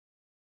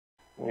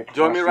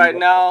Join me right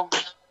now,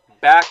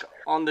 back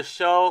on the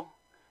show,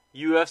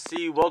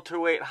 UFC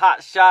welterweight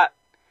hot shot,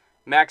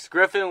 Max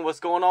Griffin. What's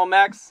going on,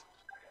 Max?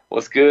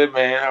 What's good,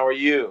 man? How are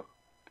you?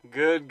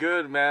 Good,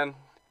 good, man.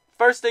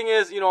 First thing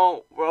is,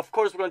 well, of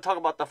course we're going to talk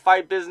about the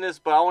fight business,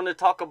 but I want to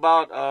talk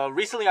about,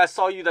 recently I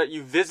saw that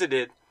you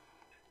visited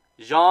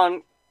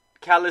Jean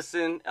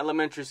Callison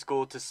Elementary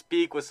School to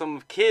speak with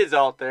some kids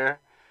out there.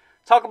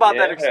 Talk about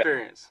that Yeah,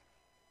 experience.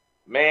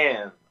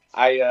 man.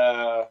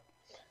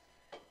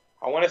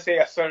 I want to say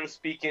I started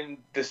speaking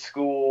to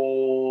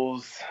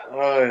schools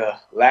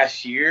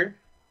last year.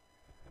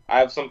 I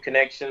have some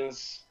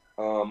connections.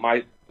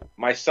 My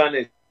son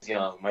is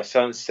young. My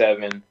son's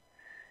 7,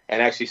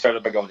 and actually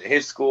started by going to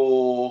his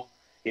school.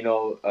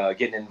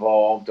 Getting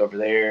involved over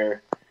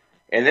there.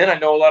 And then I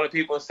know a lot of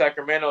people in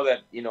Sacramento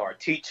that are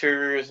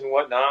teachers and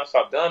whatnot.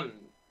 So I've done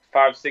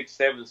 5, 6,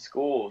 7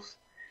 schools,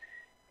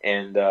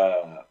 and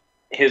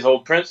his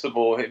old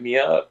principal hit me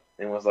up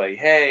and was like,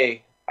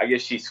 "Hey, I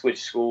guess she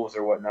switched schools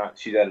or whatnot.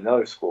 She's at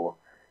another school.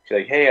 She's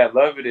like, hey, I'd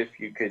love it if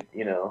you could,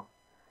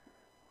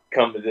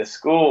 come to this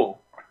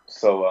school."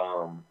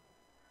 So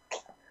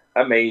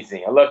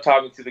amazing. I love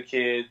talking to the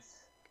kids.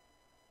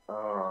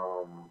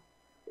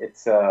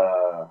 It's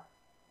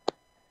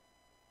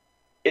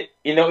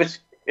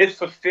it's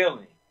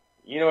fulfilling.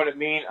 You know what I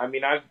mean? I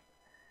mean, I've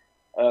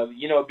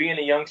being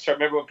a youngster, I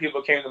remember when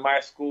people came to my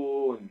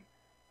school and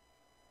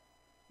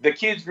the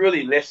kids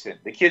really listen.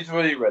 The kids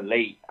really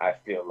relate, I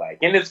feel like.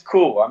 And it's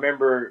cool. I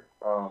remember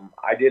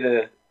I did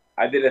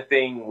a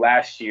thing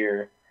last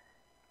year,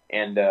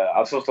 and I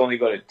was supposed to only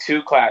go to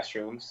 2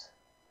 classrooms.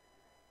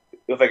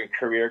 It was like a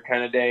career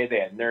kind of day. They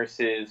had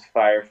nurses,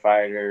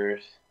 firefighters.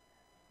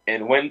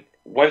 And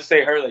once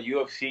they heard the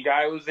UFC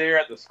guy was there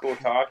at the school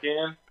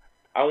talking,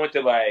 I went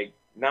to like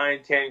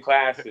 9, 10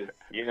 classes,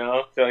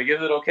 So like, is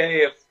it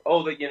okay if,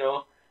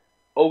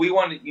 we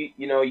want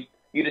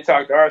you to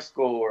talk to our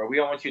school, or we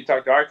don't want you to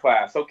talk to our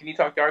class. So can you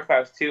talk to our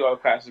class too? Our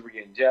classes were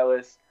getting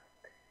jealous,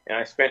 and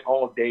I spent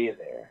all day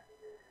there.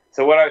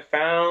 So what I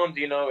found,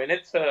 and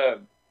it's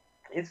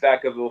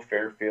Vacaville,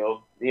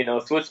 Fairfield,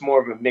 so it's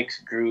more of a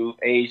mixed group,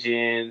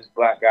 Asians,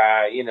 black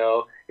guy,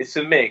 it's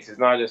a mix. It's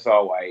not just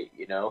all white,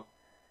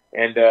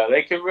 and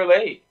they could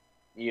relate,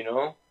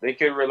 they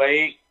could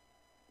relate.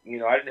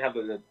 I didn't have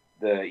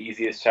the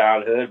easiest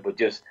childhood, but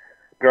just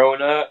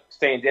growing up,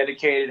 staying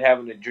dedicated,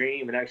 having a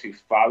dream, and actually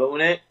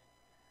following it,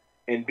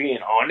 and being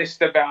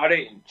honest about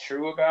it and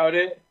true about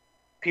it,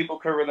 people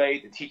can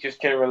relate. The teachers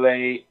can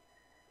relate,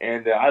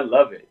 and I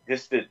love it.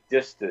 Just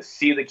to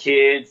see the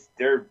kids,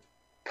 they're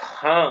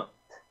pumped.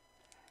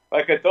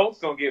 Like adults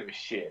don't give a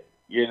shit,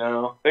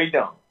 They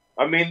don't.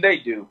 I mean, they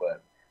do,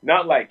 but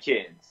not like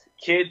kids.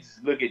 Kids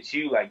look at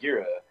you like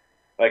you're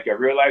a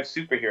real life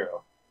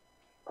superhero.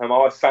 I'm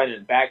always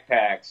signing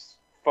backpacks,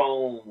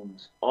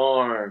 phones,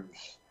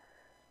 arms,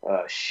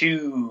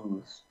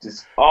 shoes,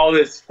 just all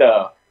this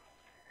stuff.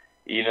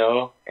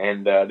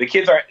 And the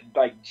kids are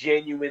like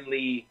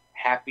genuinely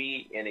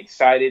happy and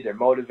excited. They're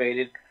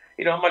motivated.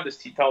 I'm not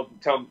just tell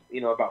them,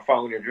 about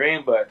following your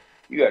dream, but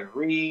you got to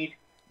read.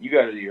 You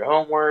got to do your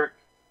homework.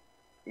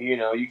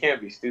 You can't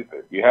be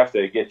stupid. You have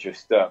to get your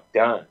stuff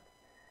done.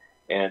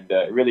 And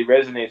it really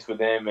resonates with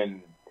them.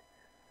 And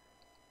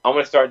I'm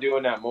going to start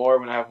doing that more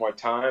when I have more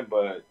time.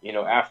 But,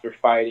 after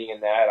fighting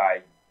and that,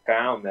 I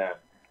found that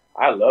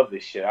I love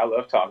this shit. I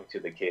love talking to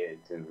the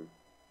kids. And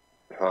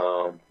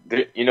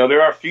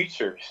they're our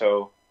future.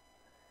 So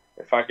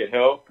if I could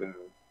help, and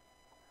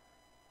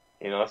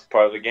it's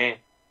part of the game.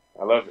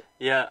 I love it.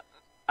 Yeah,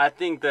 I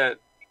think that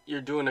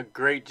you're doing a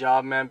great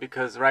job, man,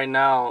 because right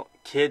now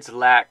kids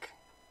lack,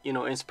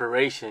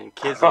 inspiration.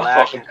 Kids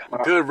lack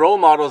good role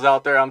models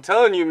out there. I'm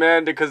telling you,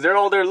 man, because they're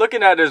all they're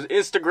looking at is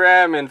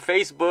Instagram and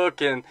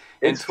Facebook and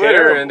Twitter,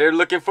 terrible. And they're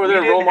looking for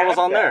their role models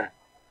on there.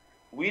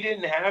 We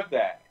didn't have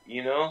that,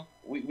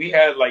 We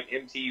had like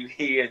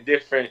MTV and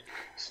different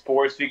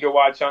sports we could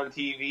watch on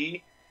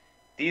TV.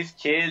 These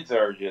kids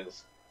are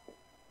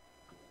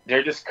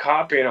they're just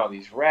copying all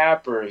these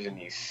rappers and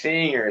these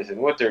singers, and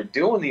what they're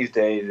doing these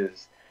days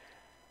is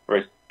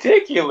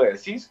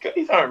ridiculous. These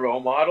aren't role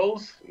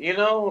models,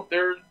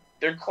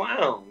 they're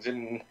clowns,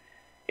 and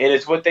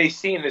it's what they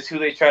see and it's who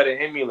they try to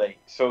emulate.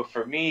 So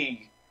for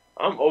me,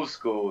 I'm old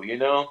school,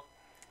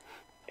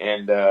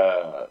 and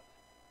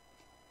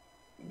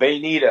they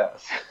need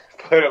us.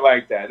 Put it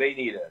like that. They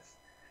need us.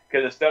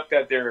 Because the stuff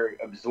that they're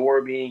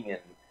absorbing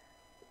and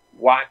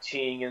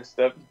watching and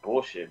stuff is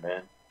bullshit,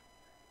 man.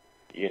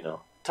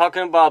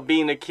 Talking about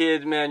being a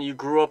kid, man, you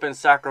grew up in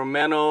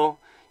Sacramento.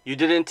 You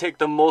didn't take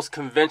the most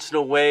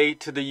conventional way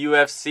to the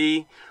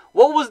UFC.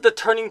 What was the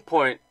turning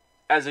point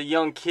as a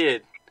young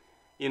kid,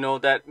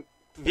 that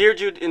veered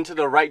you into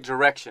the right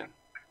direction?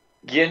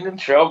 Getting in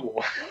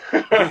trouble.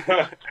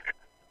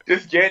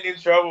 Just getting in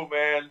trouble,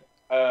 man.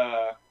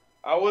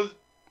 I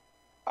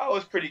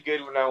was pretty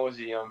good when I was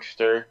a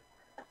youngster.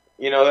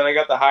 Then I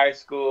got to high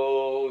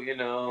school,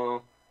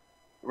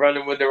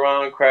 running with the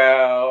wrong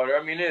crowd.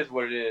 I mean, it is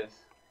what it is.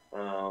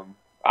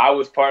 I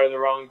was part of the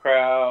wrong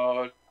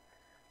crowd,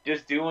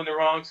 just doing the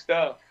wrong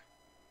stuff.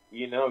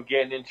 you know,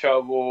 getting in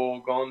trouble,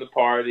 going to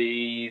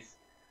parties.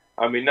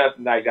 I mean,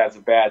 nothing like that's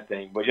a bad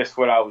thing, but just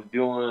what I was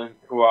doing,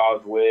 who I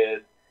was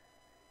with,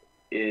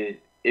 it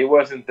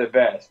wasn't the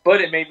best.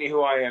 But it made me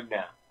who I am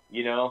now.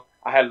 You know,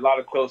 I had a lot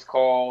of close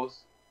calls,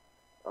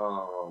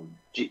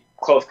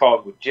 close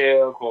calls with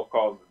jail, close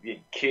calls with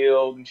getting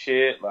killed and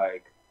shit.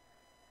 Like,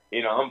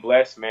 you know, I'm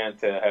blessed, man,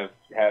 to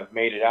have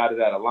made it out of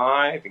that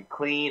alive and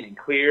clean and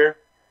clear.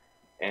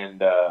 And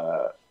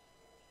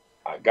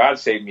God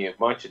saved me a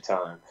bunch of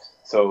times.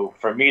 So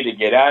for me to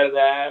get out of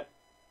that,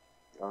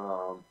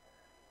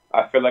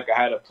 I feel like I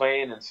had a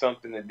plan and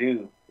something to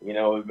do. You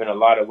know, there's been a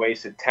lot of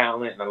wasted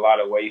talent and a lot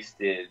of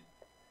wasted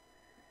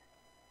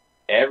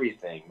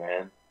everything,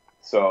 man.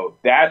 So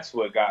that's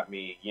what got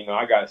me, you know,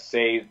 I got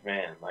saved,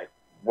 man. Like,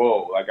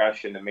 whoa, like I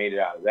shouldn't have made it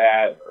out of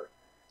that. Or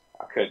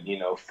I could, you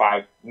know,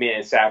 5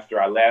 minutes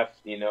after I left,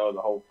 you know, the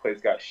whole place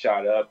got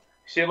shot up.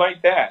 Shit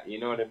like that, you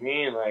know what I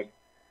mean? Like,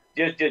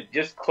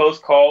 just close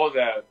calls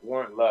that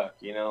weren't luck,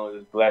 you know,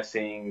 just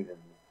blessings and,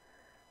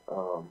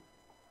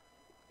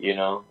 you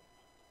know,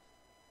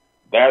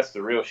 that's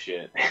the real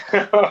shit.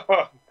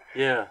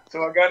 Yeah.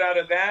 So I got out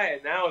of that,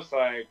 and now it's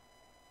like,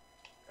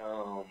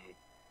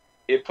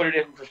 it put it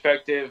in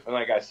perspective. And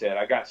like I said,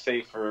 I got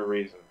saved for a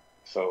reason.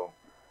 So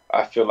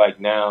I feel like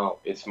now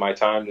it's my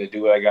time to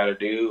do what I got to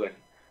do. And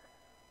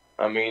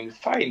I mean,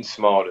 fighting's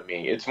small to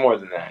me. It's more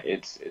than that.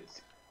 It's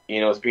you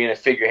know, it's being a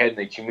figurehead in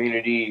the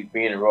community,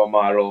 being a role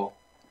model.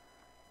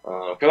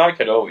 Because I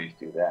could always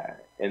do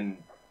that, and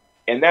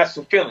that's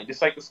fulfilling,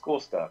 just like the school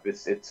stuff.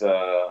 It's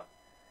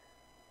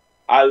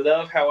I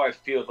love how I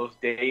feel those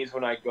days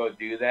when I go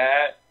do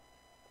that.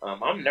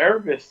 I'm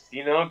nervous,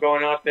 you know,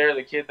 going out there.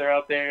 The kids are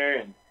out there,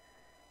 and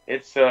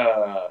it's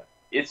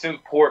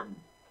important.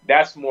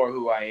 That's more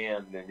who I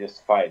am than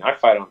just fighting. I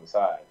fight on the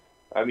side.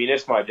 I mean,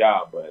 it's my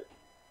job, but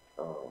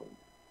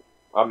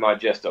I'm not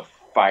just a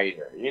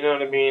fighter. You know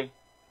what I mean?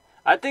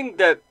 I think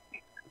that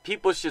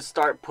people should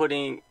start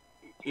putting,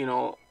 you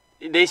know,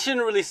 they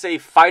shouldn't really say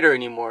fighter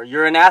anymore.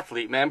 You're an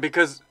athlete, man,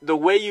 because the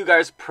way you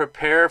guys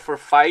prepare for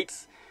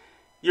fights,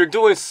 you're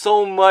doing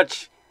so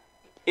much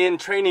in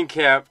training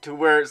camp to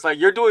where it's like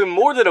you're doing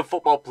more than a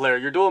football player.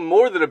 You're doing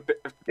more than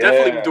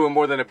definitely doing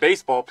more than a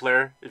baseball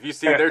player. If you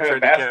see their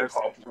training camps.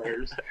 Basketball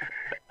players.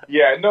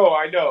 Yeah, no,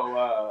 I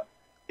know.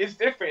 It's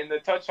different. And to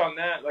touch on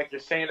that, like you're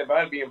saying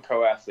about being a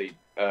pro athlete,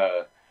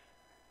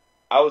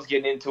 I was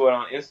getting into it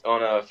on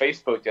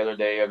Facebook the other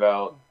day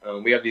about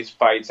we have these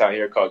fights out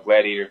here called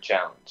Gladiator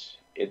Challenge.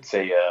 It's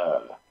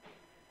I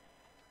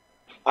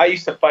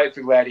used to fight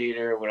for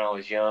Gladiator when I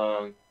was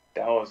young.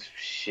 That was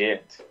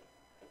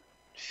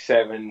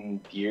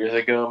 7 years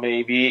ago,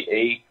 maybe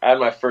 8. I had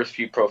my first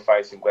few pro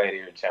fights in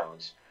Gladiator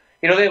Challenge.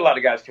 You know, they had a lot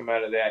of guys come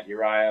out of that.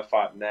 Uriah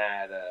fought in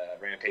that,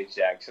 Rampage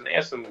Jackson. They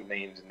have some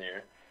names in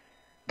there.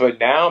 But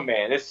now,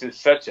 man, this is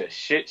such a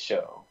shit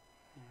show.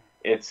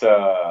 It's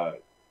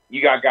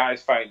you got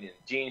guys fighting in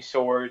jean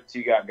shorts.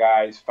 You got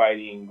guys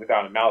fighting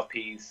without a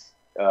mouthpiece.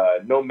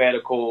 No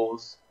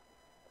medicals.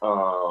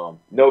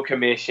 No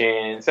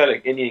commission. It's at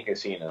an Indian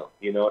casino,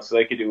 you know, so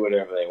they can do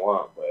whatever they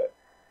want. But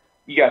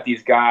you got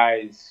these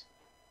guys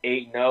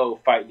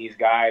 8-0 fighting these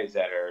guys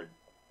that are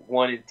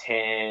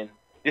 1-10.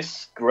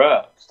 Just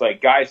scrubs,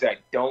 like guys that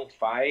don't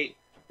fight,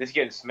 just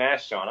getting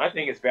smashed on. I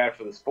think it's bad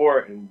for the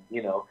sport. And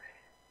you know,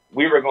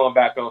 we were going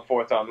back and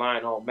forth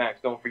online. Oh,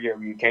 Max, don't forget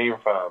where you came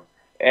from.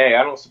 Hey,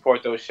 I don't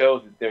support those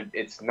shows.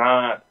 It's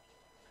not.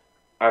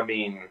 I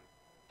mean,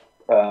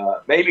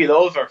 maybe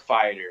those are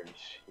fighters.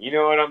 You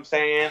know what I'm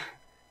saying?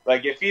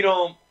 Like if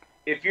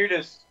you're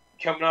just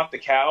coming off the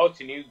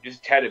couch and you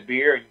just had a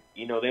beer and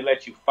you know they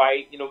let you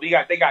fight. You know they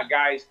got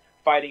guys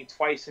fighting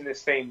twice in the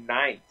same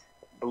night.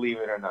 Believe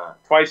it or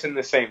not, twice in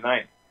the same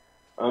night.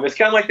 It's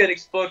kind of like that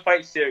Explode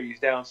Fight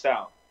series down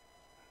south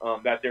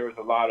that there was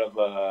a lot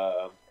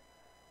of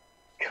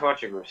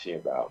controversy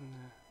about.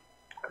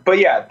 But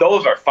yeah,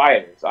 those are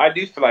fighters. I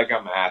do feel like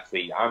I'm an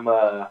athlete.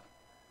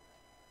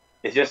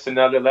 It's just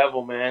another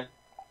level, man.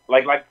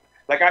 Like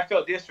I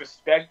felt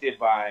disrespected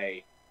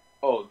by,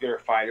 oh, they're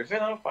fighters. They're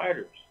not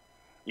fighters.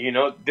 You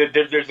know,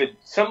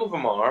 some of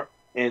them are,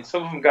 and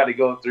some of them got to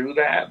go through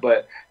that.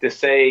 But to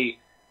say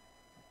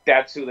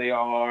that's who they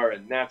are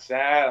and that's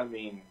that, I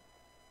mean,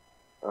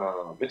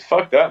 it's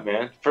fucked up,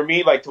 man. For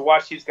me, like to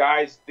watch these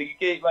guys, they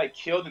get like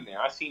killed in there.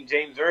 I seen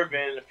James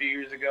Irvin a few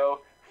years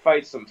ago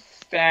fight some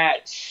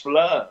fat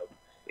schlub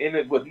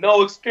with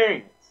no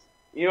experience.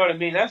 You know what I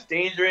mean? That's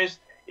dangerous.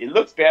 It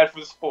looks bad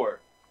for the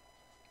sport.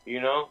 You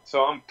know?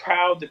 So I'm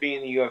proud to be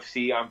in the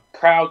UFC. I'm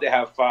proud to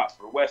have fought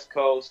for West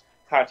Coast,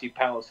 Tachi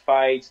Palace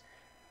Fights,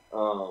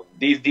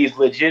 these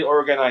legit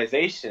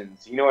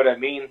organizations. You know what I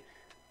mean?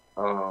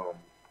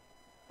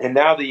 And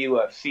now the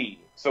UFC.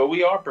 So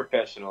we are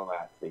professional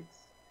athletes.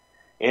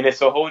 And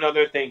it's a whole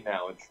other thing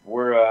now.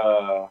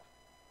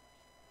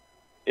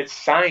 It's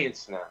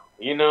science now.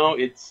 You know,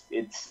 it's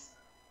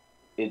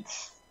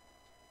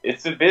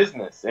a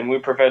business, and we're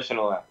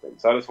professional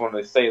athletes. So I just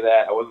wanted to say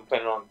that. I wasn't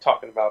planning on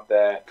talking about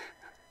that,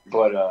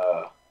 but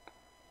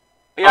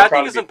yeah, I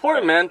think it's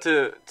important, man,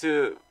 to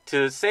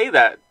to say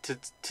that,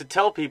 to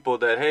tell people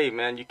that, hey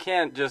man, you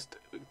can't just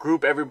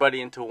group everybody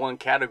into one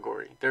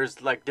category.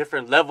 There's like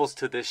different levels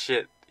to this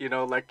shit, you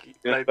know, like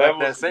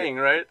that saying,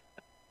 right?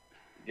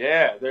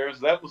 Yeah,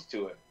 there's levels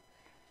to it.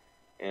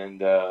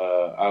 And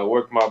I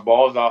worked my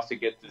balls off to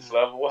get this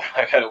level.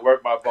 I got to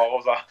work my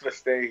balls off to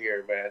stay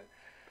here, man.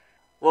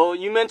 Well,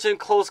 you mentioned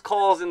close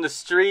calls in the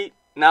street.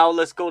 Now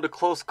let's go to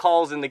close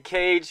calls in the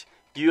cage.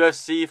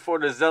 UFC for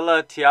the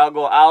Zella,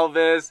 Thiago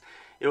Alves.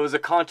 It was a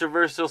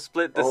controversial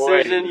split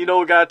decision. You know,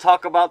 we got to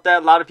talk about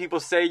that. A lot of people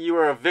say you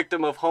were a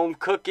victim of home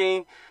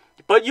cooking.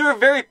 But you were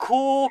very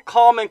cool,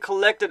 calm, and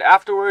collected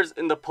afterwards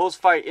in the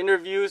post-fight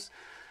interviews.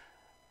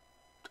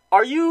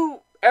 Are you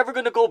ever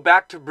going to go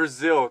back to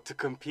Brazil to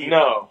compete?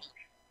 No.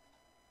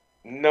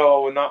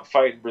 No, not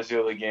fighting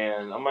Brazil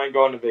again. I might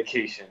go on a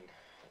vacation.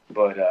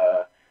 But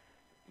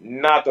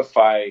not the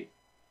fight.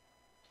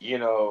 You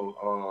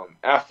know,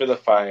 after the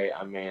fight,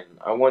 I mean,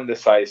 I won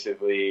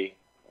decisively.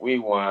 We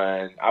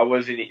won.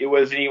 It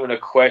wasn't even a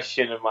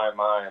question in my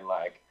mind,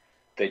 like,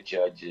 the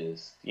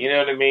judges. You know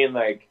what I mean?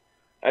 Like,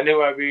 I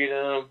knew I beat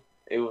them.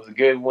 It was a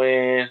good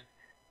win.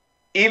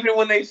 Even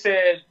when they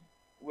said,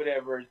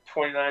 whatever,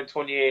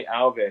 29-28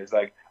 Alves,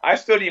 like, I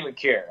still didn't even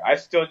care. I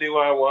still knew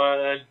I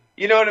won.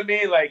 You know what I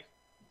mean? Like,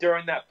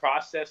 during that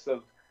process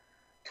of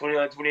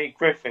 29-28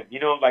 Griffin, you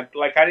know,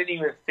 like I didn't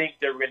even think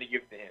they were going to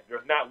give it to him. There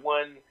was not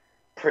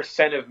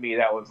 1% of me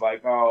that was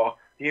like, oh,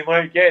 he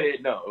might get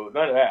it. No, it was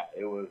none of that.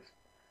 It was,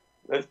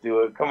 let's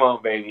do it. Come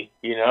on, baby.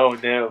 You know,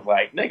 and then it was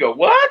like, nigga,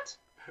 what?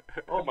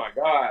 Oh, my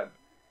God.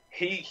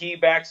 He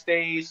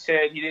backstage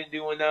said he didn't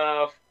do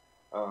enough.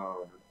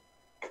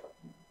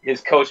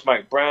 His coach,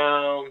 Mike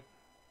Brown,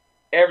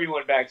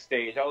 everyone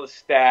backstage, all the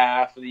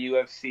staff of the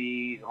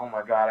UFC. Oh,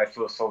 my God, I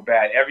feel so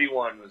bad.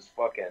 Everyone was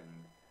fucking,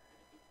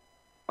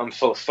 I'm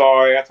so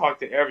sorry. I talked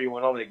to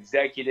everyone, all the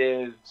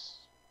executives,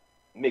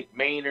 Mick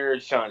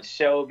Maynard, Sean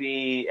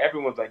Shelby.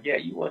 Everyone's like, yeah,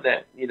 you won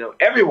that. You know,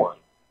 everyone.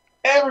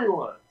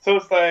 So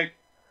it's like,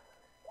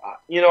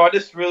 you know, I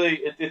just really,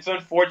 it's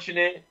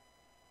unfortunate.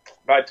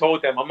 But I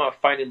told them I'm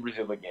not fighting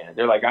Brazil again.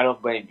 They're like, I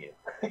don't blame you.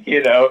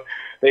 You know,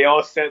 they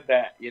all said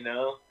that, you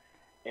know.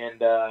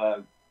 And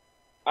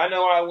I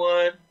know I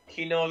won.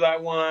 He knows I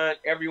won.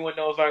 Everyone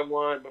knows I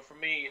won. But for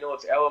me, you know,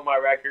 it's L on my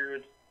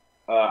record.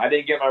 I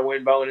didn't get my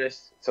win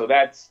bonus, so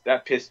that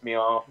pissed me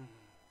off.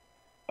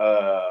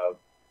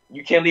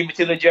 You can't leave it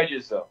to the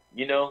judges, though,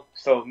 you know.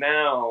 So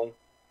now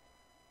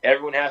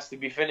everyone has to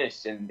be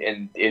finished,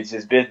 and it's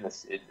his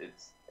business.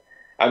 It's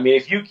I mean,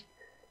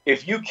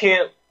 if you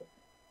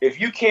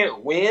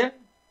can't win,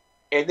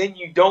 and then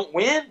you don't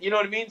win, you know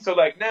what I mean? So,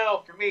 like,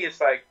 now, for me, it's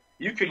like,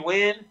 you could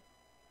win,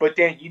 but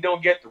then you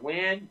don't get to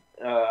win.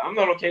 I'm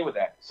not okay with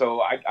that.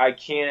 So I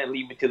can't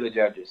leave it to the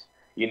judges.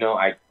 You know,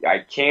 I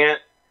can't.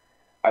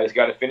 I just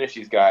got to finish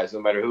these guys, no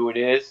matter who it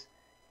is.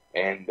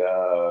 And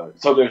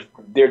so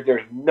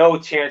there's no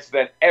chance of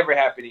that ever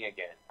happening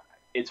again.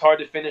 It's hard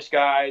to finish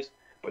guys,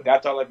 but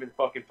that's all I've been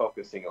fucking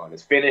focusing on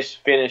is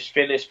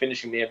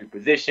finishing me every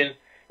position,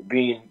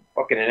 being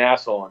fucking an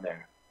asshole in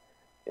there.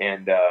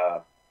 And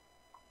I'm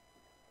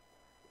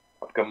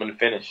coming to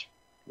finish.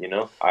 You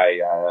know,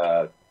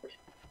 I'm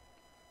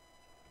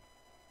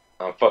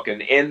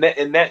fucking and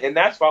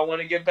that's why I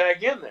want to get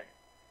back in there.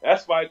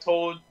 That's why I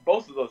told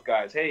both of those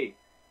guys, hey,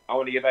 I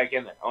want to get back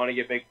in there. I want to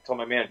get back. Told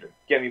my manager,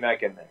 get me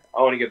back in there.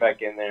 I want to get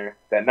back in there.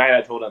 That night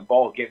I told them,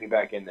 Ball, get me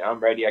back in there. I'm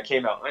ready. I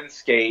came out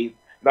unscathed.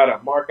 Not a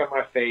mark on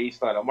my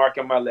face. Not a mark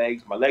on my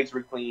legs. My legs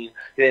were clean.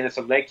 Then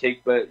some leg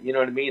kick, but you know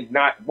what I mean?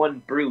 Not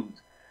one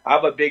bruise. I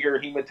have a bigger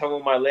hematoma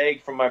on my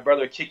leg from my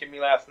brother kicking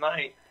me last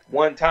night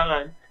one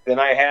time than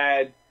I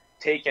had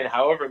taken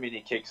however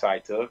many kicks I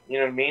took. You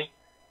know what I mean?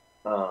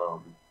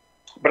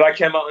 But I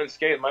came out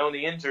unscathed. My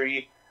only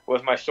injury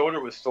was my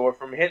shoulder was sore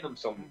from hitting them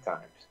so many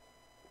times.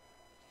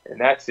 And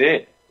that's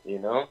it, you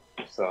know?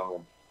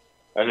 So,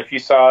 and if you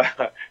saw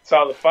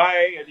the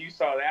fight, and you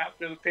saw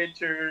after the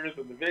pictures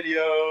and the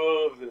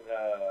videos, and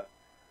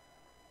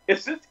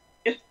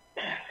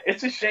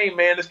it's a shame,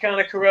 man. It's kind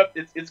of corrupt.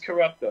 It's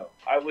corrupt, though.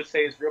 I would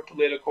say it's real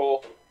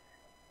political.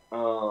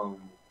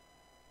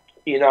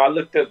 You know, I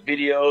looked up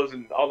videos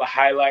and all the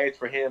highlights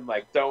for him,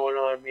 like, throwing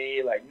on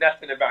me, like,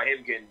 nothing about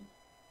him getting,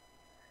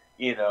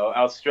 you know,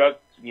 outstruck.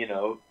 You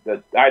know,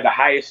 I had the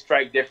highest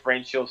strike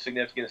differential,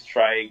 significant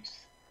strikes.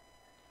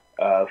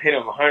 Hit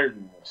him 100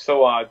 and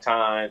so odd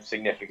times,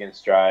 significant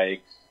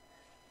strikes.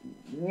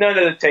 None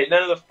of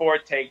the 4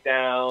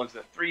 takedowns,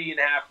 the 3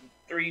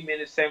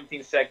 minutes,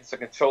 17 seconds of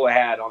control I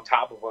had on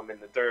top of him in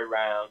the third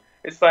round.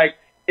 It's like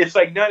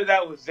none of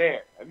that was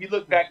there. If you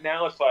look back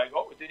now, it's like,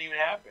 oh, it didn't even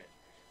happen.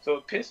 So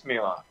it pissed me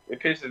off. It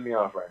pisses me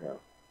off right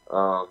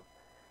now.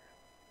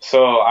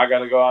 So I got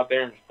to go out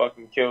there and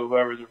fucking kill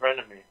whoever's in front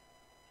of me.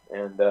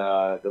 And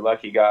the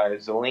lucky guy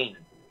is Zelim.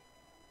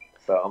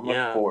 So I'm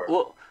looking forward.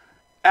 Well,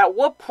 at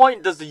what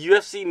point does the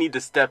UFC need to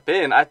step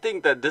in? I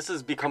think that this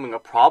is becoming a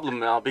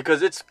problem now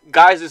because it's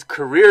guys'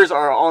 careers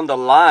are on the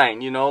line,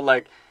 you know?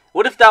 Like,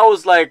 what if that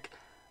was, like,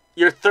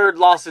 your third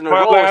loss in a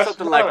row or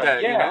something like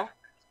that, you know?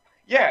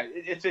 Yeah,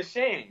 it's a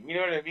shame, you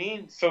know what I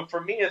mean? So for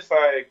me, it's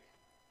like,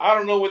 I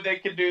don't know what they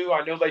could do.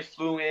 I know they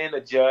flew in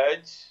a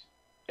judge,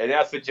 and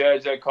that's the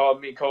judge that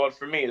called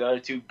for me. The other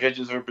two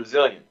judges were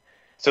Brazilian.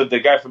 So the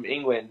guy from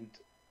England,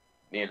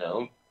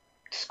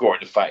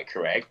 scored the fight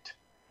correct.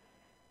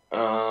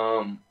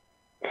 I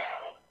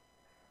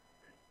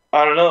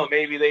don't know.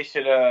 Maybe they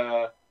should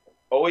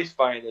always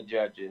find the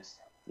judges.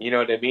 You know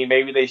what I mean?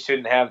 Maybe they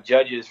shouldn't have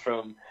judges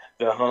from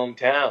the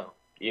hometown.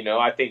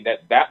 I think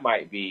that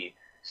might be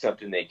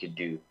something they could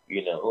do.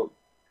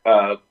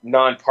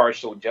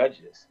 Non-partial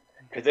judges,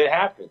 because it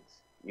happens.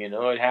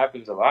 It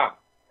happens a lot.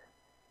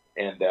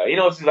 And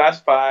it's his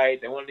last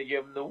fight. They wanted to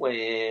give him the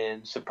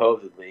win,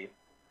 supposedly,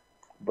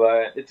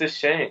 but it's a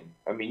shame.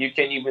 I mean, you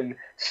can't even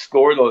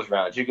score those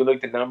rounds. You can look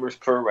at the numbers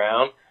per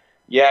round.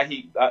 Yeah,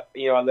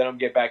 I let him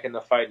get back in the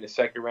fight in the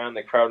second round.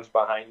 The crowd was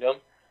behind him.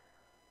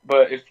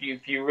 But if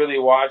you really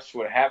watch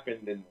what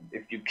happened, and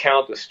if you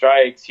count the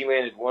strikes, he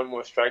landed one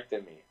more strike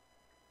than me.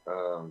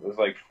 It was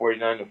like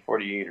 49 to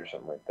 48 or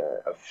something like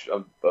that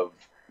of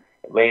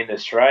laying the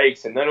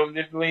strikes, and none of them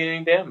did really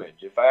any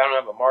damage. If I don't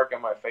have a mark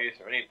on my face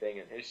or anything,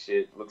 and his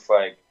shit looks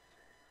like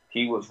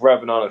he was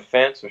rubbing on a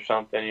fence or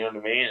something, you know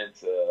what I mean?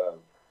 It's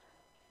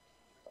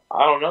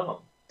I don't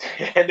know.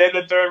 And then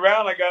the third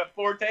round, I got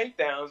 4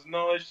 takedowns, and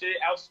all this shit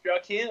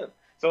outstruck him.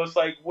 So it's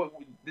like,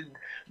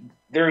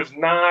 there's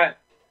not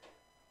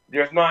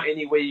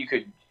any way you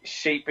could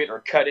shape it or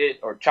cut it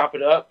or chop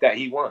it up that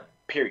he won.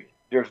 Period.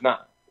 There's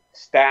not.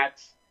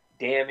 Stats,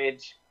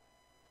 damage,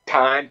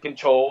 time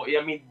control.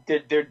 I mean,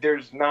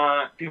 there's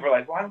not. People are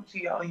like, why don't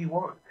you see how he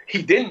won?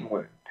 He didn't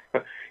win.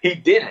 He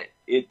didn't.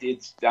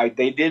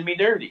 They did me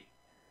dirty.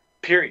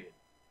 Period.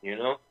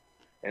 And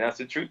that's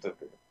the truth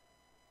of it.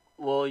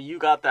 Well, you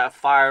got that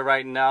fire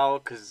right now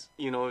because,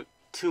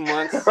 2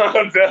 months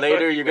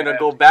later, you're going to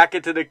go back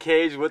into the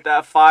cage with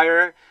that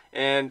fire.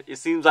 And it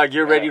seems like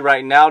you're ready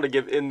right now to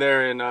get in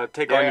there and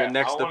take on your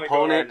next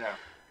opponent.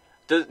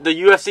 The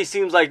UFC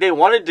seems like they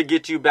wanted to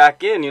get you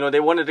back in.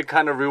 They wanted to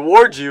kind of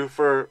reward you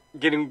for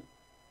getting,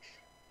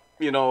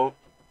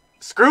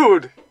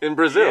 screwed in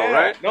Brazil,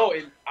 right? No,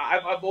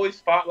 I've always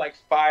fought like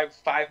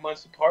five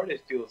months apart,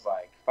 it feels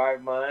like.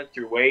 5 months,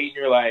 you're waiting,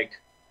 you're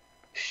like,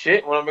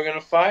 shit, when am I going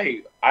to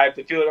fight? I have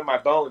to feel it in my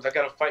bones. I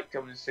got a fight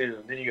coming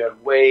soon. Then you got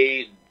to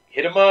wait and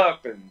hit them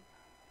up. And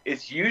I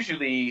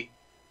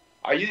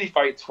usually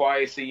fight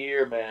twice a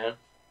year, man.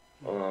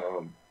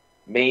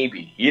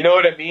 Maybe. You know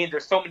what I mean?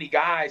 There's so many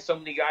guys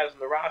on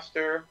the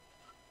roster.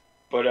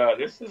 But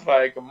this is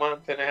like a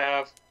month and a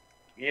half.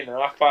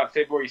 I fought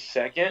February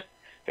 2nd.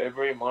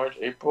 February, March,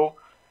 April.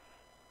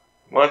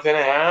 Month and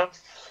a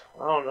half.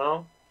 I don't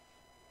know.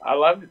 I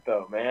loved it,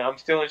 though, man. I'm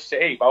still in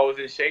shape. I was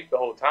in shape the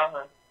whole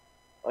time.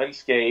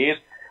 Unscathed.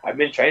 I've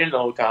been training the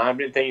whole time.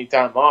 Didn't take any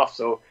time off.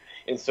 So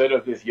instead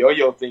of this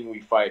yo-yo thing we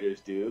fighters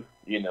do,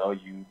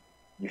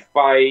 you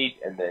fight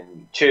and then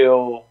you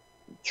chill,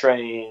 you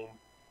train,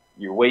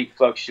 your weight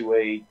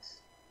fluctuates.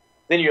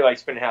 Then you're like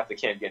spending half the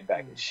camp getting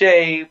back in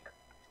shape,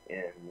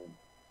 and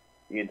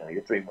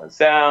you're 3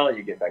 months out,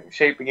 you get back in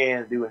shape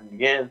again, doing it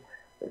again.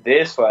 But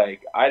this,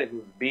 like, I didn't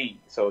lose a beat,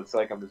 so it's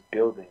like I'm just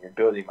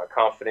building my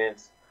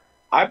confidence.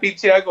 I beat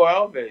Thiago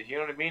Alves, you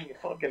know what I mean?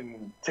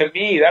 Fucking, to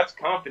me, that's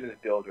confidence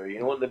builder.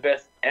 One of the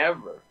best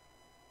ever.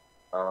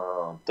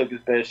 Took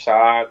his best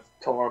shots,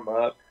 tore him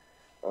up,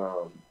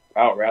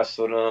 out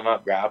wrestled him,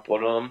 out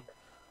grappled him.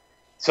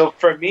 So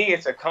for me,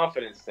 it's a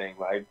confidence thing.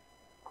 Like,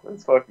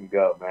 let's fucking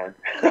go, man.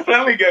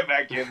 Let me get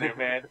back in there,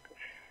 man.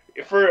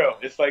 For real,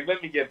 it's like,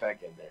 let me get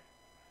back in there.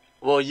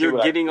 Well,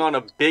 you're getting on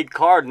a big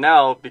card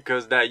now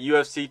because that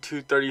UFC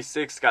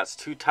 236 got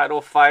 2 title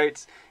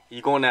fights.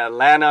 You going to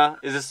Atlanta?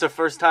 Is this the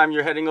first time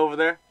you're heading over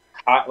there?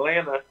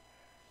 Atlanta.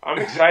 I'm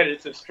excited.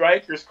 It's a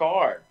striker's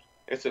card.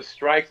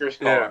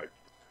 Yeah.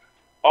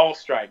 All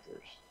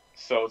strikers.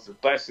 So it's a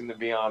blessing to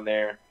be on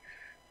there.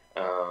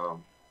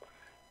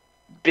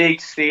 Big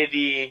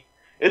city.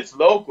 It's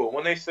local.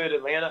 When they said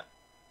Atlanta,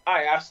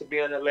 I asked to be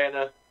on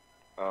Atlanta.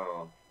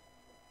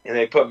 And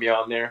they put me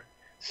on there.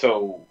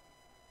 So,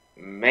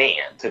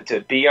 man,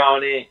 to be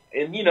on it.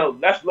 And,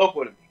 that's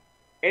local to me.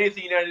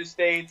 Anything United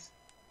States,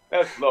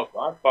 that's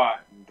local. I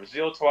fought in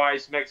Brazil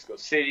twice, Mexico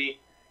City.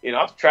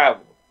 I've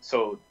traveled.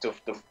 So to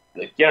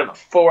get on a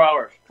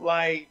 4-hour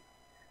flight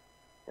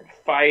and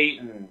fight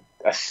in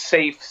a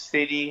safe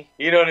city,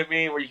 you know what I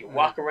mean? Where you can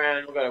walk around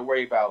and don't got to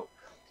worry about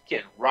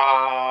getting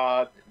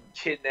robbed and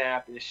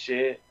kidnapped and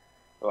shit.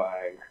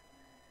 Like,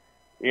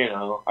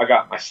 I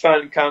got my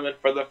son coming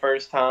for the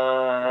first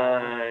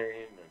time.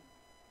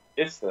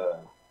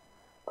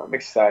 I'm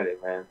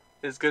excited, man.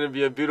 It's going to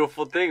be a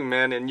beautiful thing,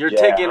 man. And you're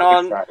taking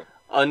on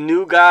a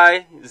new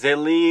guy,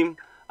 Zelim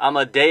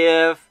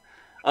Imadaev,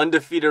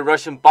 undefeated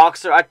Russian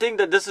boxer. I think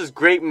that this is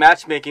great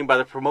matchmaking by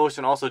the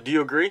promotion also. Do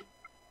you agree?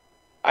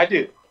 I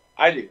do.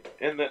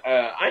 And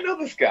I know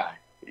this guy,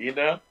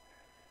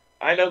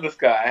 I know this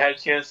guy. I had a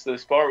chance to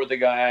spar with the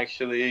guy,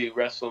 actually,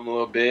 wrestle him a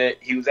little bit.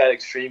 He was at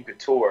Extreme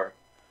Couture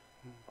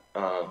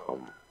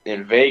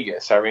in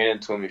Vegas. I ran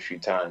into him a few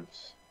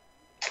times.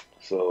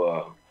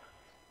 So,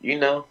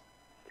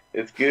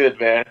 It's good,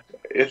 man.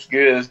 It's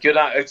good. It's good.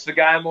 It's the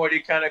guy I'm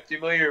already kind of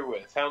familiar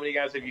with. How many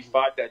guys have you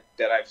fought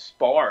that I've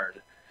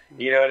sparred?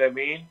 You know what I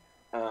mean?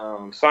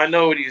 So I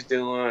know what he's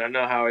doing. I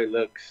know how he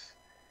looks.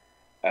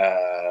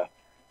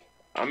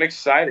 I'm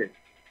excited.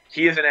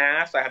 He is an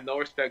ass. I have no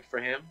respect for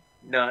him.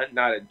 None.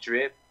 Not a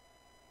drip.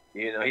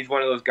 You know, he's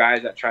one of those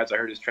guys that tries to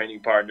hurt his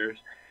training partners.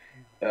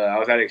 I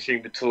was at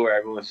Extreme Couture.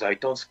 Everyone's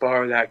like, "Don't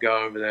spar with that guy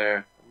over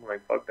there." I'm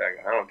like, "Fuck that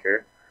guy. I don't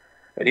care."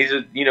 And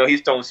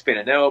he's throwing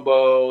spinning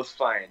elbows,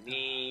 flying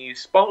knees,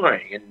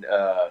 sparring, and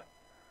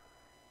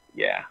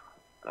yeah,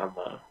 I'm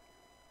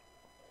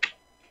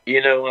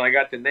when I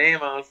got the name,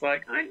 I was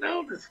like, I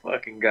know this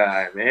fucking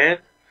guy, man.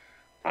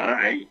 All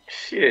right,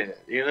 shit,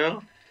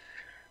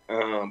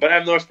 But I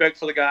have no respect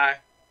for the guy,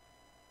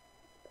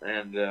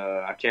 and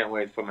I can't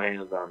wait to put my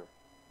hands on him.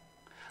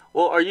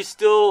 Well, are you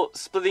still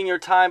splitting your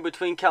time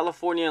between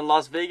California and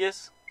Las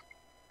Vegas?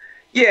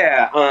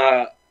 Yeah,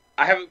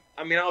 I haven't.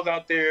 I mean, I was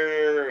out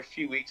there a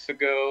few weeks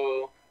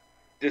ago.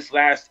 This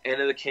last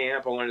end of the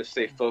camp, I wanted to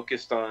stay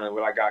focused on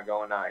what I got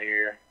going out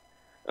here.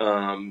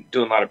 Doing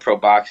a lot of pro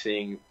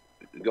boxing,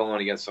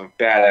 going against some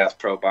badass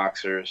pro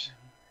boxers.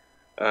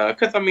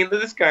 Because I mean,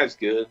 this guy's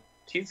good.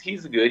 He's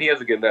good. He has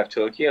a good left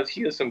hook. He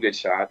has some good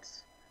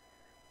shots.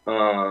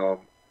 But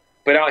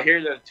out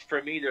here,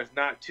 for me, there's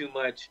not too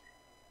much.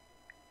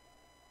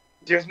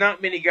 There's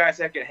not many guys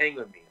that can hang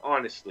with me,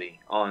 honestly,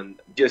 on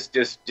just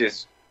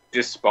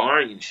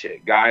sparring and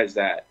shit. Guys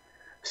that,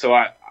 so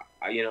I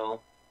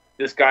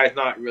this guy's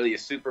not really a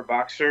super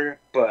boxer,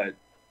 but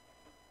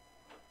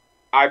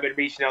I've been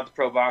reaching out to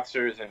pro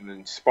boxers and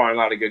been sparring a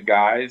lot of good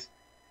guys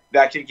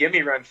that can give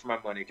me run for my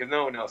money because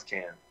no one else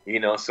can,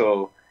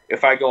 So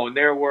if I go in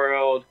their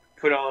world,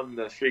 put on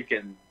the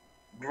freaking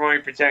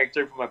groin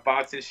protector, put my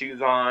boxing shoes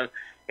on,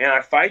 and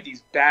I fight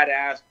these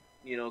badass,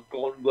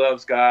 Golden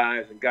Gloves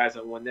guys and guys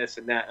that won this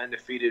and that,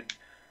 undefeated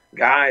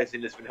guys,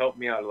 and it's been helping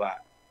me out a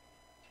lot.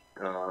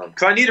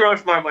 Because I need to run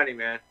for my money,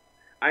 man.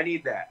 I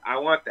need that. I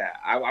want that.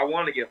 I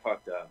want to get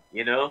fucked up,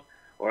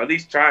 or at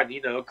least try,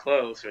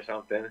 close or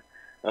something.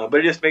 But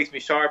it just makes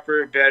me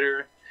sharper,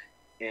 better,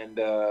 and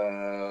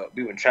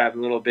we've been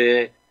traveling a little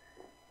bit,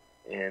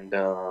 and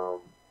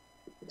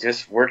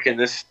just working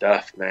this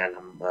stuff, man.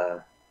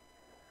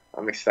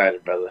 I'm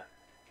excited, brother.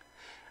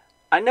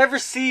 I never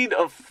seen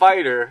a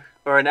fighter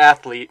or an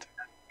athlete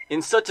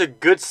in such a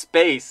good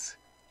space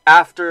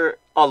after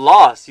a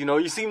loss.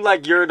 You seem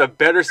like you're in a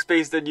better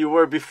space than you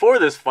were before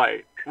this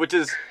fight, which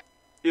is,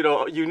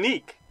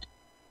 unique.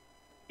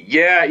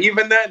 Yeah,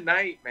 even that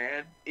night,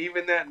 man.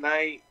 Even that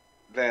night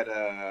that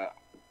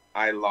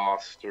I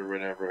lost or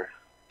whatever,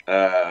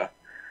 I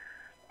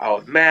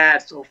was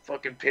mad, so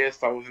fucking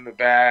pissed. I was in the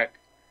back.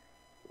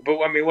 But,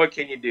 I mean, what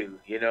can you do,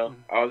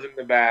 I was in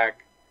the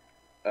back.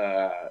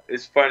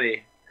 It's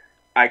funny.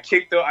 I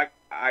kicked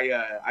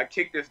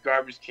this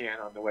garbage can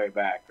on the way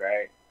back,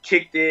 right?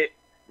 Kicked it,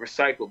 blue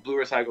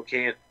recycle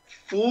can,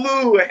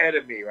 flew ahead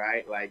of me,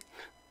 right? Like,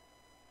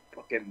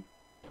 fucking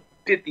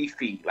 50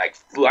 feet. Like,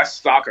 I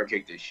soccer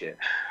kicked this shit.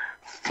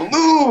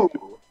 Flew!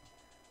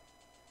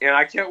 And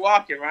I kept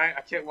walking, right?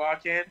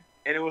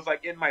 And it was,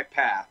 like, in my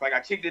path. Like,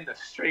 I kicked it in a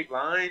straight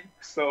line,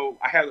 so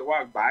I had to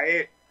walk by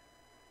it.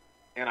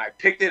 And I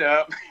picked it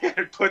up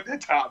and put the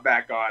top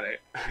back on it.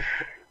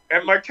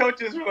 And my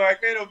coaches were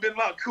like, man, it would have been a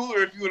lot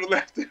cooler if you would have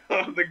left it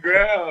on the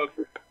ground.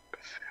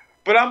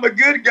 But I'm a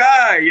good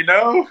guy,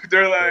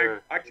 They're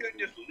like, I couldn't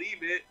just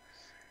leave it.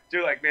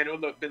 They're like, man, it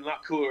would have been a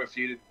lot cooler if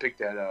you didn't pick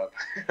that up.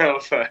 I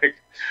was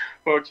like,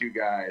 fuck you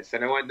guys.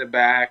 And I went in the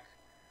back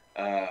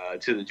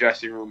to the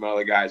dressing room where all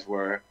the guys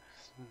were.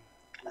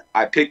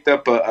 I picked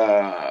up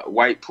a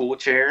white pool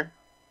chair,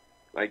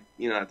 like,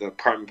 at the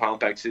apartment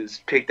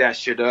complexes. Picked that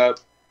shit up.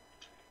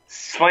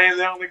 Slammed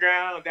it on the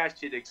ground. That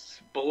shit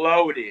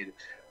exploded.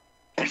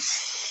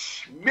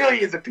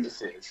 Millions of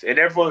pieces. And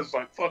everyone's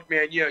like, fuck,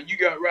 man, yeah, you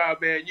got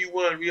robbed, man. You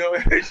won.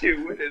 That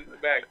shit went in the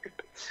back.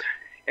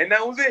 And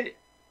that was it.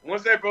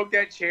 Once I broke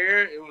that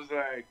chair, it was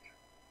like...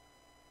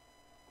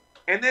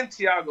 And then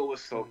Thiago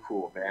was so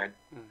cool, man.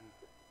 Mm-hmm.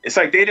 It's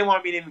like they didn't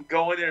want me to even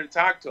go in there to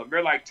talk to him.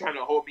 They're like trying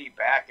to hold me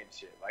back and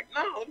shit. Like,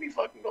 no, let me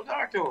fucking go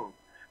talk to him.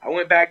 I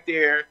went back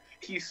there.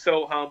 He's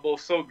so humble,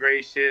 so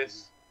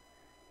gracious.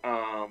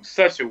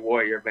 Such a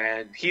warrior,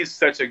 man. He's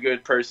such a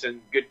good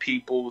person, good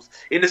people.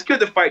 And it's good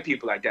to fight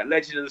people like that.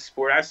 Legend of the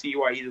sport. I see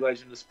why he's a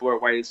legend of the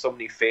sport, why he has so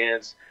many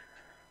fans.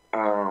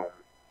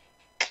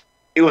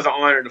 It was an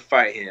honor to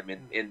fight him.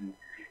 And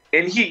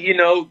he,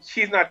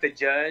 he's not the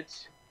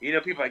judge.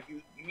 People are like,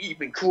 you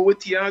been cool with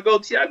Thiago?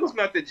 Thiago's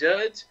not the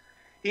judge.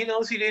 He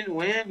knows he didn't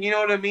win. You know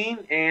what I mean?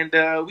 And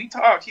we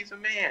talked. He's a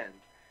man.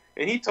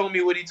 And he told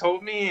me what he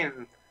told me.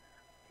 And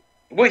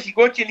what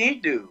can he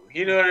do?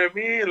 You know what I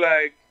mean?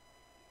 Like,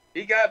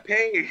 he got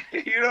paid.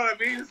 You know what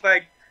I mean? It's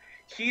like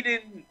he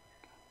didn't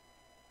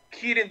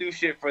do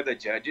shit for the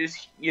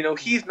judges.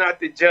 He's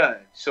not the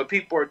judge. So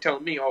people are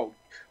telling me, oh,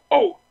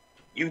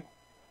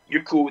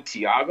 you're cool with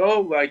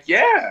Thiago? Like,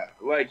 yeah.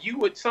 Like,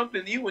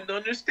 something you wouldn't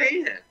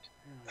understand.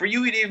 For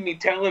you to even be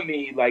telling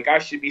me, like, I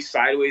should be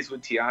sideways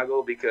with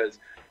Thiago because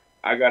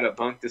I got a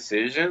bunk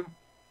decision,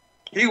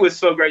 he was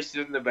so gracious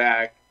in the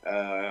back.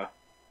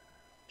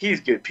 He's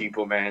good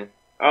people, man.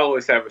 I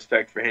always have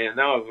respect for him.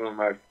 That was one of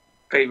my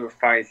favorite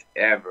fights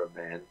ever,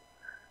 man.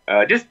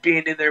 Just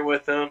being in there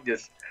with him, I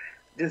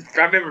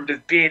remember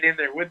just being in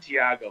there with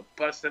Thiago,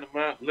 busting him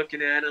up,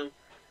 looking at him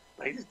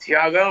like this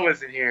Thiago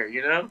was in here,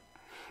 you know.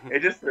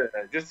 It's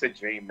just a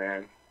dream,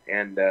 man.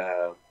 And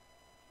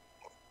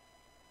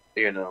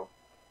you know,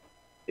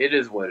 it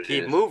is what it is.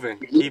 Keep moving,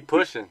 keep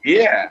pushing.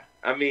 Yeah,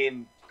 I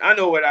mean, I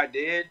know what I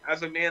did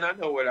as a man. I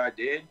know what I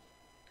did.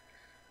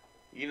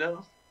 You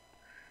know,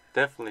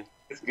 definitely.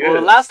 It's good. Well,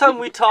 the last time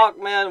we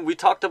talked, man, we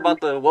talked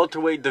about the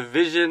welterweight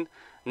division.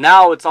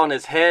 Now it's on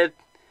his head.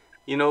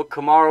 You know,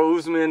 Kamaru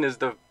Usman is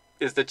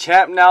the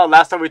champ now.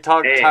 Last time we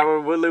talked,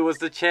 Tyron Woodley was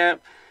the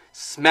champ.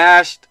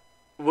 Smashed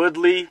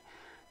Woodley.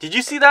 Did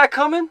you see that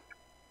coming?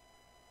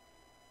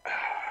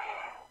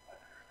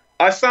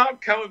 I saw him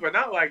coming, but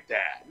not like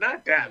that.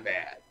 Not that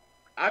bad.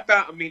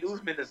 I mean,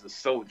 Usman is a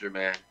soldier,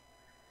 man.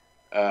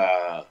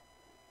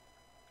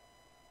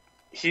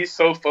 He's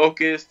so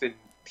focused and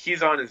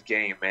he's on his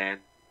game, man.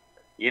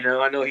 You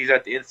know, I know he's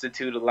at the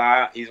Institute a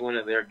lot. He's one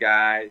of their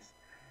guys.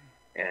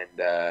 And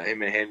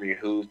him and Henry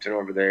Hooft and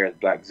over there at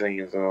Black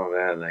Zillions and all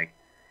that. Like,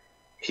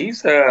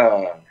 he's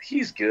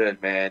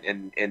good,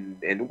 man.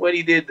 And what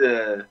he did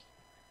to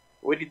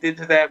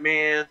that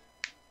man.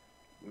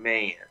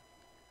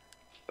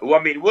 Well,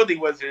 I mean, Woodley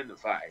wasn't in the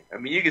fight. I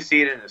mean, you could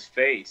see it in his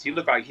face. He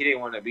looked like he didn't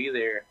want to be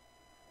there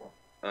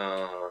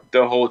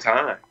the whole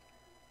time.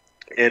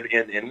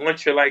 And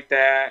once you're like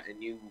that,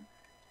 and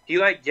he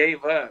like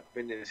gave up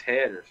in his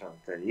head or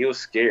something. He was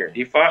scared.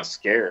 He fought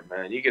scared,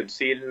 man. You could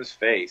see it in his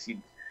face. He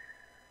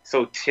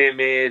so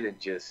timid and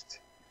he just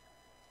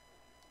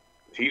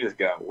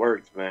got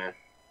worked, man.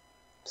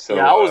 So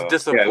yeah, I was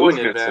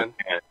disappointed, man.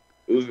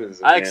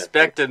 I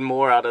expected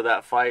more out of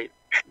that fight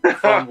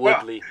from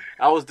Woodley.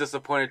 I was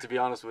disappointed, to be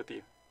honest with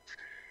you.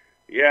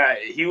 Yeah,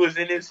 he was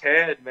in his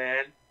head,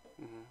 man.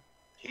 Mm-hmm.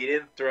 He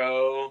didn't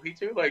throw. He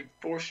threw like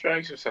 4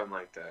 strikes or something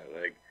like that.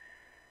 Like,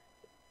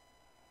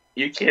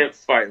 you can't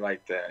fight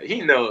like that.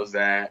 He knows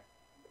that.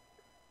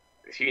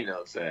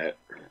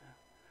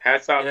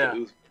 Hats off to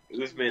Usman.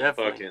 Usman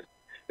fucking,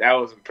 that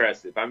was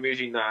impressive. I'm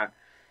usually not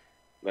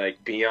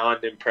like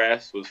beyond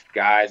impressed with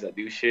guys that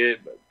do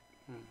shit, but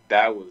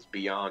that was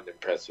beyond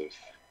impressive.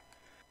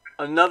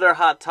 Another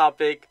hot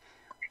topic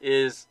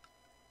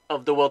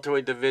of the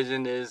welterweight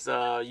division is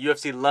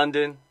UFC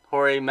London.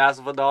 Jorge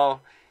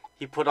Masvidal,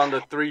 he put on the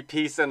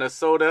 3-piece and a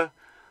soda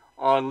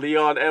on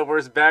Leon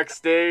Edwards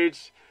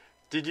backstage.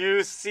 Do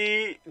you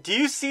see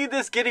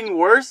this getting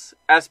worse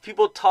as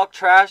people talk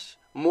trash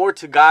more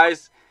to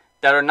guys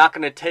that are not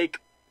going to take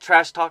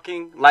trash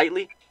talking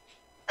lightly?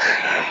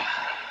 I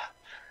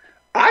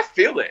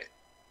feel it.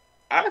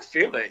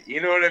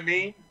 You know what I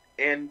mean?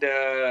 And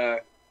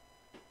I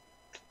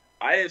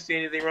didn't see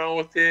anything wrong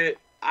with it.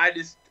 I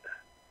just,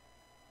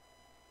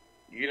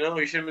 you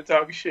shouldn't have been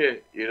talking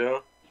shit,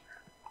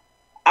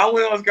 I'm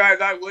one of those guys,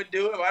 I would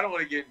do it, but I don't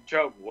want to get in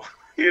trouble.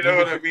 You know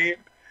what I mean?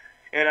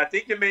 And I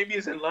think maybe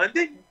it's in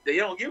London. They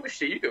don't give a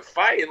shit. You could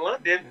fight in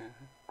London.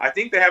 I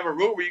think they have a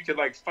rule where you could,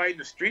 like, fight in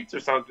the streets or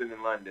something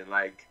in London,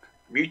 like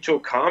mutual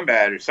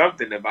combat or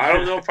something. I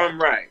don't know if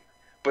I'm right.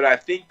 But I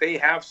think they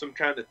have some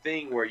kind of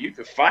thing where you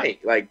could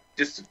fight, like,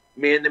 just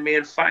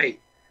man-to-man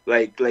fight.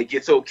 Like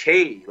it's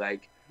okay.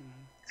 Like,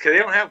 because they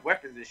don't have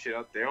weapons and shit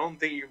out there. I don't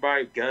think you can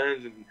buy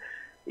guns and,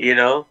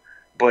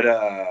 But,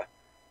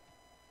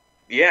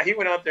 yeah, he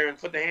went out there and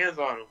put the hands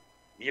on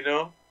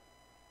him,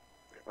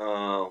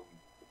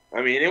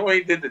 I mean, anyway,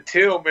 he did the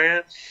till,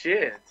 man.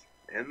 Shit.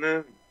 And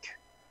then,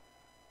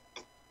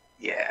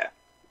 yeah.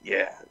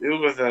 It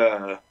was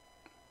a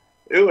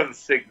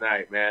sick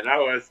night, man. I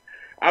was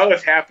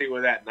happy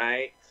with that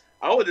night.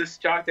 I was just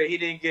shocked that he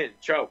didn't get in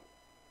trouble,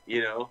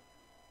 You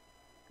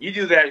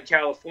do that in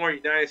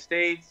California, United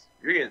States,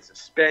 you're getting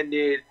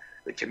suspended.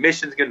 The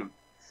commission's going to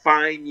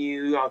fine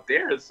you out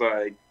there. It's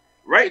like,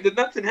 right? Did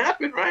nothing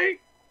happen, right?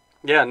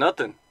 Yeah,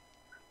 nothing.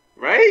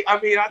 Right? I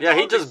mean,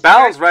 he just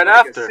bounced right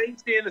after.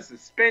 A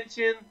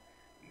suspension.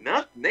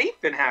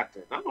 Nothing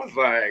happened. I was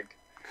like,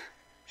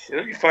 shit,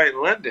 let me fight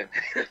in London.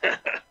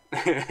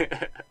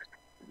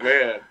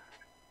 Man.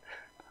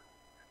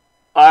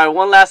 All right,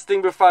 one last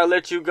thing before I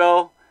let you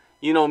go.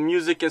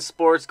 Music and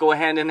sports go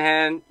hand in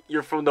hand.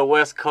 You're from the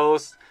West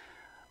Coast.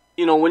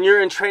 When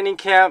you're in training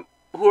camp,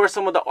 who are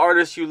some of the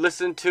artists you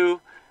listen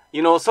to?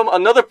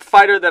 Another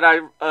fighter that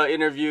I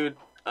interviewed,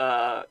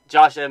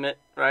 Josh Emmett,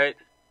 right?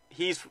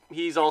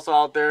 He's also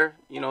out there,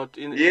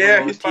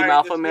 he's Team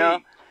Alpha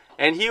Male.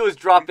 And he was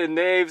dropping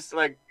names.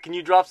 Like, can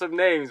you drop some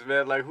names,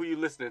 man? Like, who you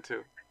listening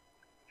to?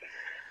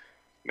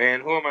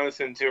 Man, who am I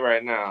listening to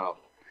right now?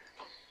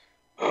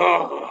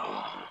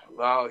 Oh,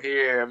 out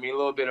here. I mean, a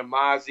little bit of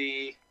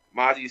Mozzie.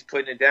 Mozzie's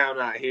putting it down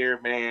out here,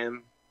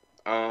 man.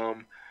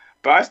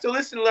 But I still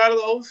listen to a lot of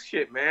the old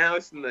shit, man. I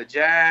listen to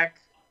Jack.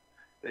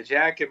 The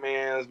Jacket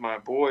Man is my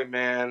boy,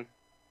 man.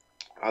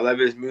 I love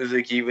his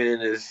music, even in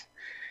his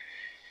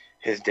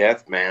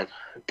death, man.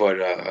 But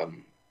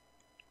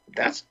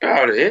that's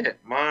about it.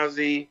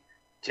 Mozzie,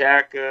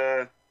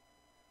 Jacka,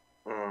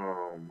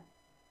 Um,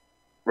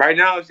 right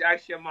now, it's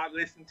actually I'm not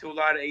listening to a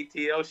lot of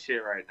ATL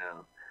shit right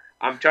now.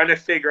 I'm trying to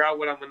figure out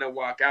what I'm gonna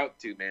walk out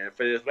to, man.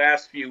 For this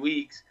last few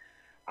weeks,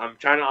 I'm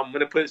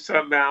gonna put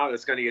something out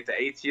that's gonna get the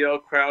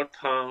ATL crowd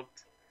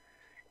pumped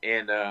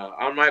and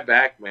on my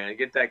back, man.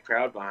 Get that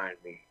crowd behind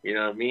me. You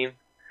know what I mean?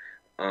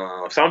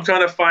 So I'm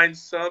trying to find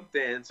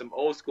something, some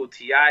old school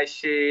Ti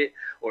shit,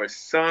 or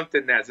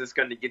something that's just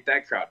gonna get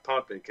that crowd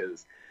pumping.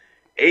 Because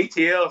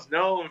ATL is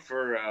known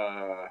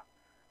for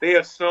they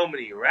have so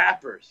many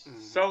rappers,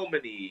 so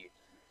many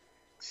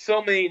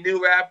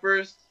new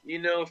rappers, you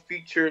know,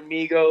 feature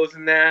Migos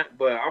and that.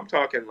 But I'm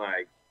talking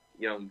like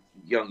young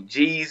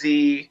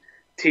Jeezy,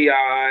 Ti,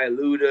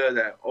 Luda,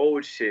 that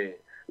old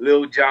shit,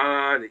 Lil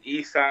Jon, the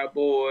East Side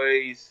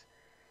Boys.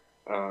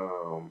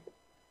 Um,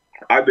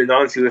 I've been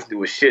honestly listening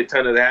to a shit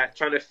ton of that,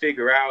 trying to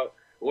figure out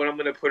what I'm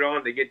gonna put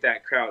on to get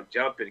that crowd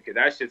jumping, because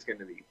that shit's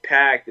gonna be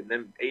packed, and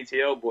them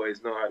ATL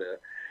boys know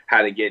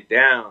how to get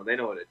down. They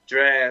know how to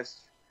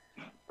dress.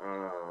 They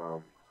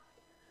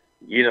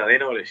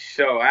know how to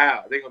show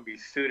out. They're gonna be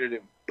suited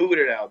and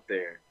booted out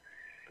there.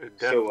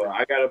 Definitely. So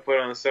I gotta put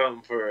on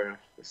something for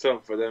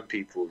them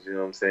peoples. You know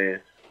what I'm saying?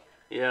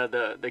 Yeah,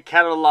 the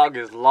catalog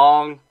is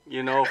long,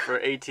 for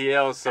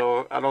ATL,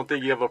 so I don't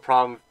think you have a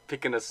problem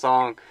picking a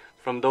song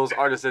from those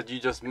artists that you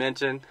just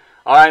mentioned.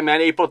 All right, man,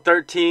 April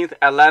 13th,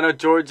 Atlanta,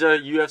 Georgia,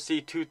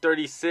 UFC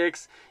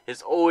 236.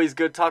 It's always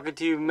good talking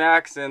to you,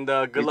 Max, and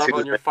good luck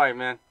on your fight,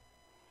 man.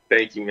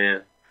 Thank you,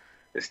 man.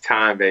 It's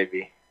time,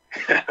 baby.